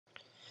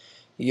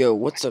Yo,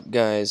 what's up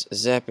guys?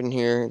 Zappin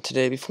here.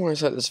 Today, before I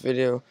start this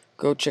video,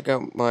 go check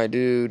out my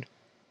dude,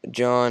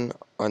 John,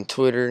 on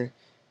Twitter.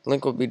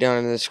 Link will be down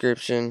in the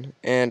description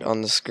and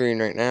on the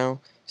screen right now.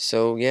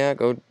 So yeah,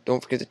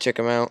 don't forget to check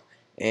him out,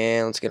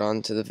 and let's get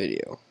on to the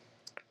video.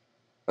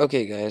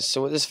 Okay guys,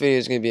 so what this video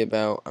is going to be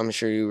about, I'm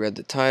sure you read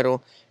the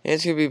title, and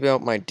it's going to be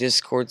about my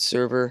Discord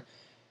server.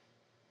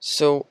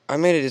 So, I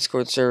made a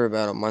Discord server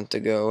about a month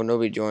ago.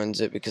 Nobody joins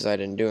it because I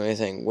didn't do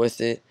anything with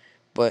it,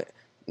 but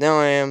now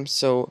I am,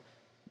 so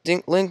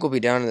link will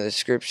be down in the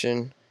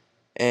description,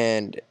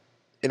 and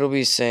it'll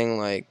be saying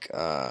like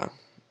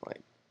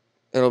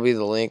it'll be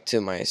the link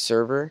to my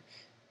server,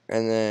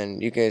 and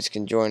then you guys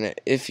can join it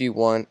if you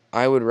want.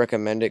 I would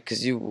recommend it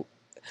because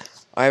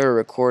I have a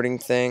recording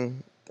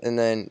thing, and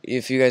then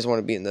if you guys want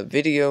to be in the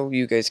video,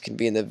 you guys can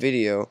be in the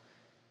video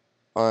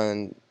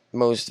on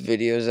most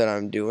videos that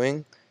I'm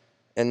doing,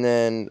 and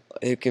then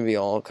it can be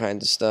all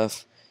kinds of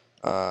stuff.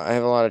 I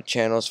have a lot of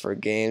channels for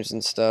games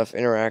and stuff,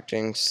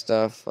 interacting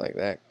stuff like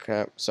that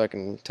crap, so I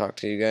can talk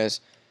to you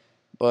guys.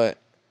 But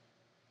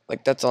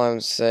like that's all I'm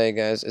gonna say,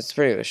 guys. It's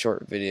pretty a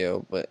short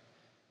video, but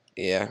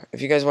yeah.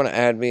 If you guys want to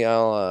add me,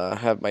 I'll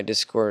have my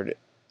Discord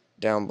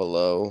down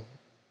below.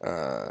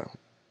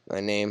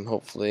 My name,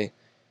 hopefully,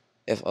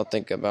 if I'll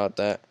think about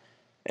that.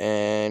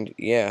 And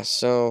yeah,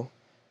 so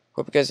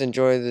hope you guys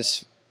enjoy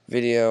this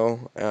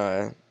video.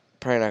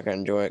 Probably not gonna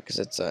enjoy it because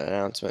it's an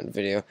announcement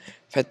video.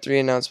 I've had 3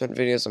 announcement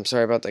videos. I'm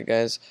sorry about that,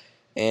 guys.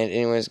 And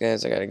anyways,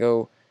 guys, I gotta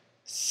go.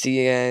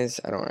 See you guys.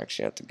 I don't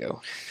actually have to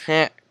go.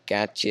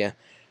 Gotcha.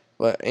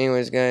 But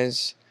anyways,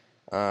 guys,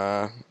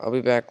 I'll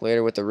be back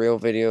later with the real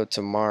video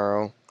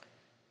tomorrow.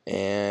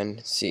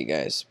 And see you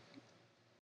guys.